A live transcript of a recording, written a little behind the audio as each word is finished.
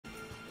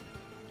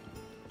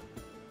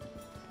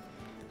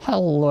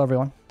Hello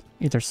everyone,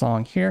 Ether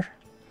Song here.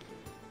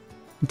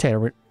 Today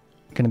we're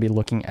going to be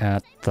looking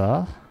at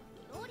the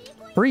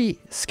free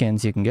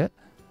skins you can get.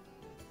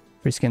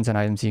 Free skins and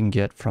items you can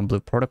get from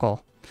Blue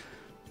Protocol.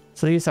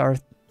 So these are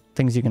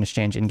things you can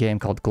exchange in-game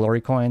called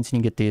glory coins. You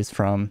can get these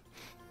from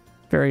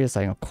various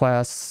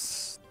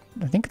quests,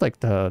 I think like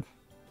the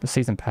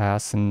season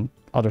pass and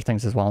other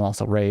things as well, and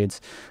also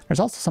raids.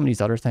 There's also some of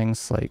these other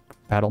things like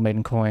battle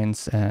maiden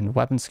coins and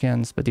weapon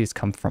skins, but these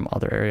come from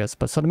other areas.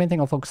 But so the main thing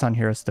I'll focus on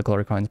here is the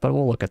glory coins, but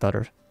we'll look at the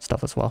other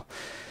stuff as well.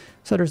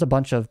 So there's a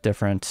bunch of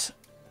different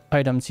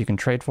items you can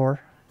trade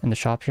for in the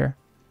shop here.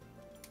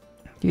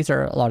 These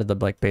are a lot of the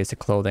basic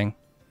clothing,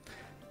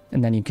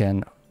 and then you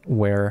can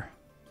wear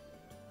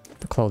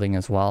the clothing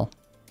as well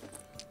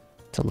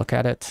to look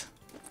at it.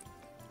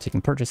 So you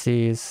can purchase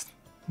these,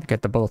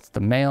 get both the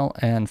male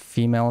and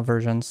female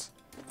versions.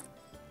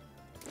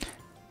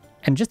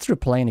 And just through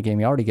playing the game,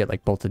 you already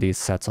get both of these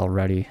sets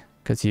already,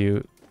 because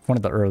one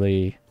of the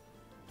early,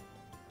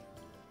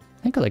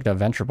 I think the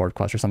adventure board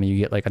quest or something,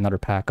 you get another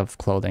pack of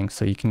clothing,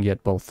 so you can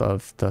get both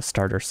of the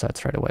starter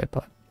sets right away.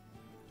 But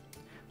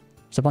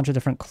there's a bunch of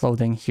different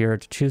clothing here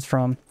to choose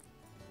from.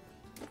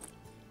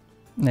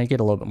 And they get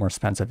a little bit more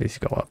expensive as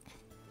you go up.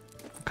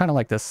 Kind of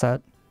like this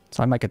set,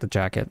 so I might get the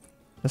jacket,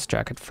 this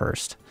jacket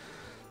first.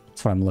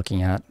 That's what I'm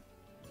looking at.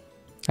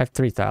 I have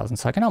 3,000,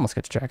 so I can almost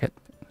get the jacket.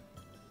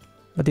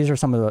 But these are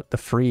some of the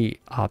free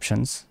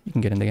options you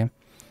can get in the game.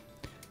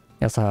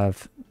 You also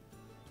have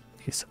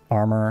these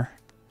armor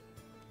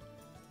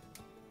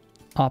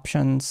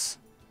options.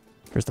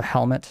 There's the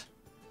helmet.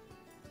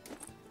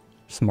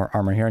 Some more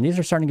armor here. And these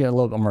are starting to get a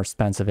little bit more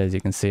expensive, as you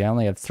can see. I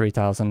only have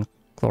 3,000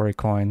 glory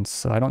coins,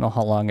 so I don't know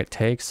how long it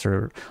takes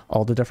or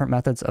all the different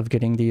methods of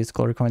getting these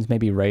glory coins.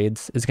 Maybe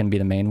raids is going to be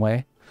the main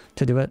way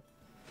to do it.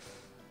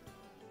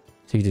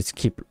 So you just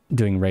keep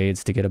doing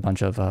raids to get a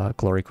bunch of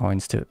glory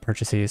coins to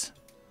purchase these.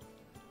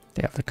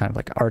 They have the kind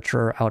of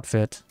archer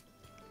outfit.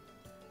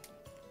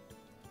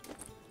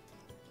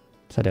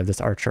 So they have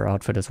this archer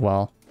outfit as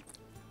well.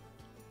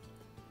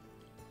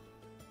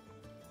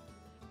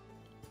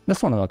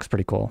 This one looks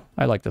pretty cool.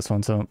 I like this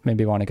one, so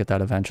maybe I want to get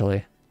that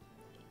eventually.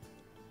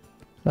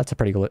 That's a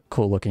pretty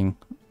cool looking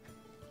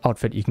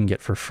outfit you can get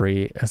for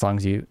free as long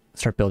as you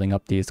start building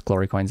up these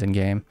glory coins in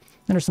game.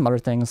 Then there's some other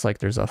things, like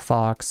there's a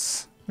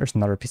fox. There's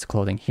another piece of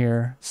clothing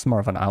here. It's more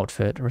of an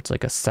outfit, or it's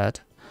like a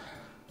set.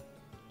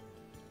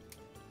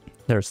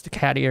 There's the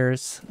cat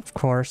ears, of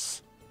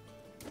course.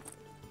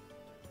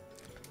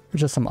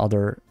 There's just some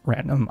other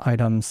random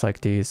items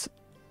like these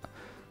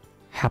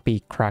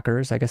happy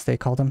crackers, I guess they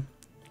call them.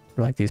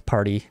 Or like these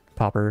party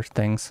popper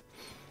things.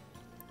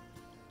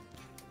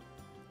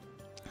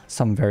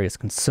 Some various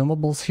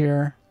consumables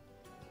here.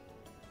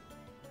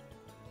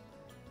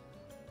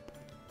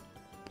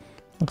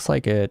 Looks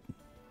like it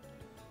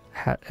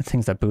had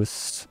things that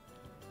boost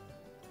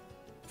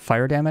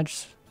fire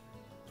damage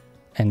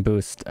and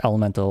boost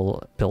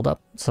elemental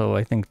buildup. So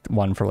I think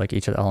one for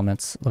each of the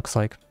elements looks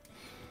like.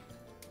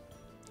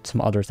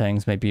 Some other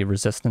things, maybe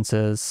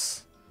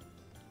resistances.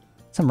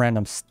 Some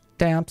random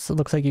stamps it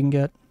looks like you can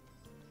get.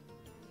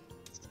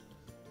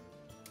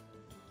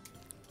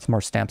 Some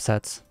more stamp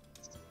sets.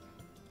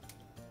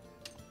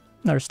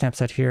 Another stamp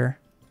set here.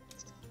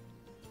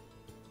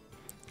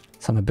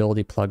 Some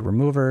ability plug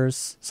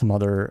removers. Some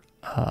other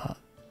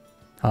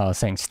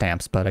saying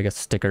stamps, but I guess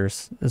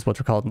stickers is what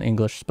they're called in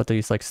English, but they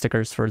use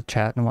stickers for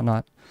chat and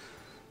whatnot.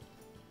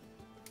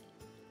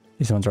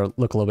 These ones look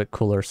a little bit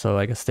cooler, so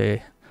I guess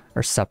they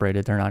are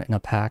separated. They're not in a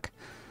pack.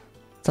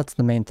 So that's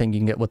the main thing you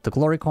can get with the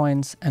glory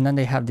coins. And then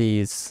they have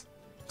these,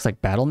 it's like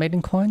battle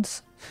maiden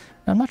coins.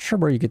 Now, I'm not sure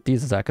where you get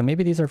these exactly.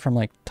 Maybe these are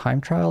from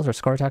time trials or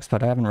score attacks,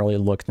 but I haven't really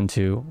looked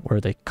into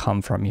where they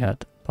come from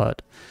yet.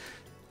 But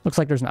looks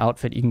like there's an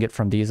outfit you can get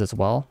from these as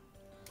well.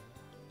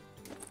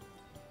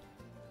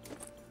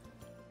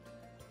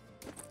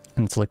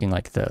 And it's looking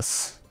like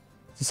this.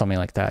 So something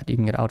like that. You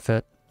can get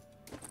outfit.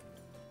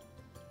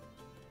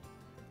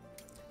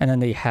 And then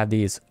they have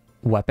these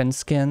weapon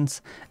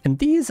skins. And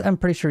these I'm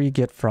pretty sure you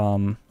get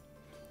from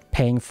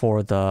paying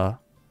for the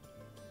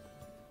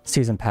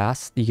season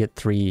pass. You get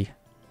 3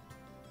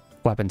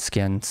 weapon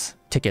skins,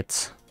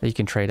 tickets that you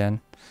can trade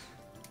in.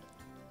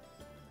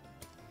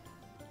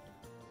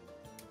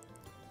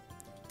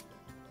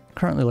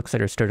 Currently looks like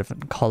there's 2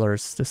 different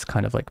colors. This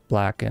kind of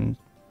black and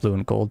blue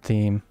and gold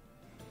theme.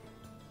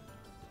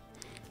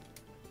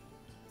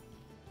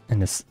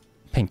 And this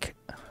pink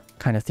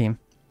kind of theme.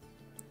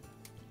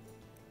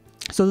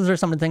 So those are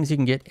some of the things you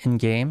can get in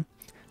game.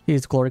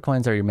 These glory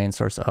coins are your main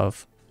source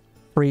of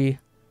free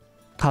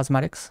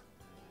cosmetics.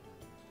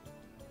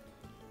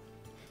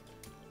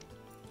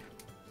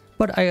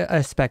 But I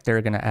expect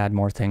they're going to add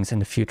more things in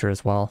the future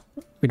as well.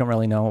 We don't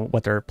really know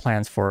what their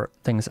plans for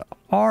things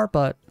are,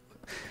 but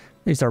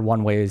these are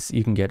one ways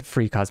you can get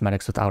free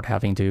cosmetics without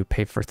having to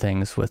pay for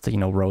things with,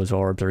 rose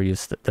orbs or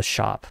use the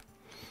shop.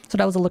 So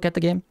that was a look at the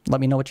game.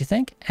 Let me know what you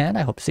think, and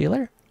I hope to see you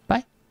later.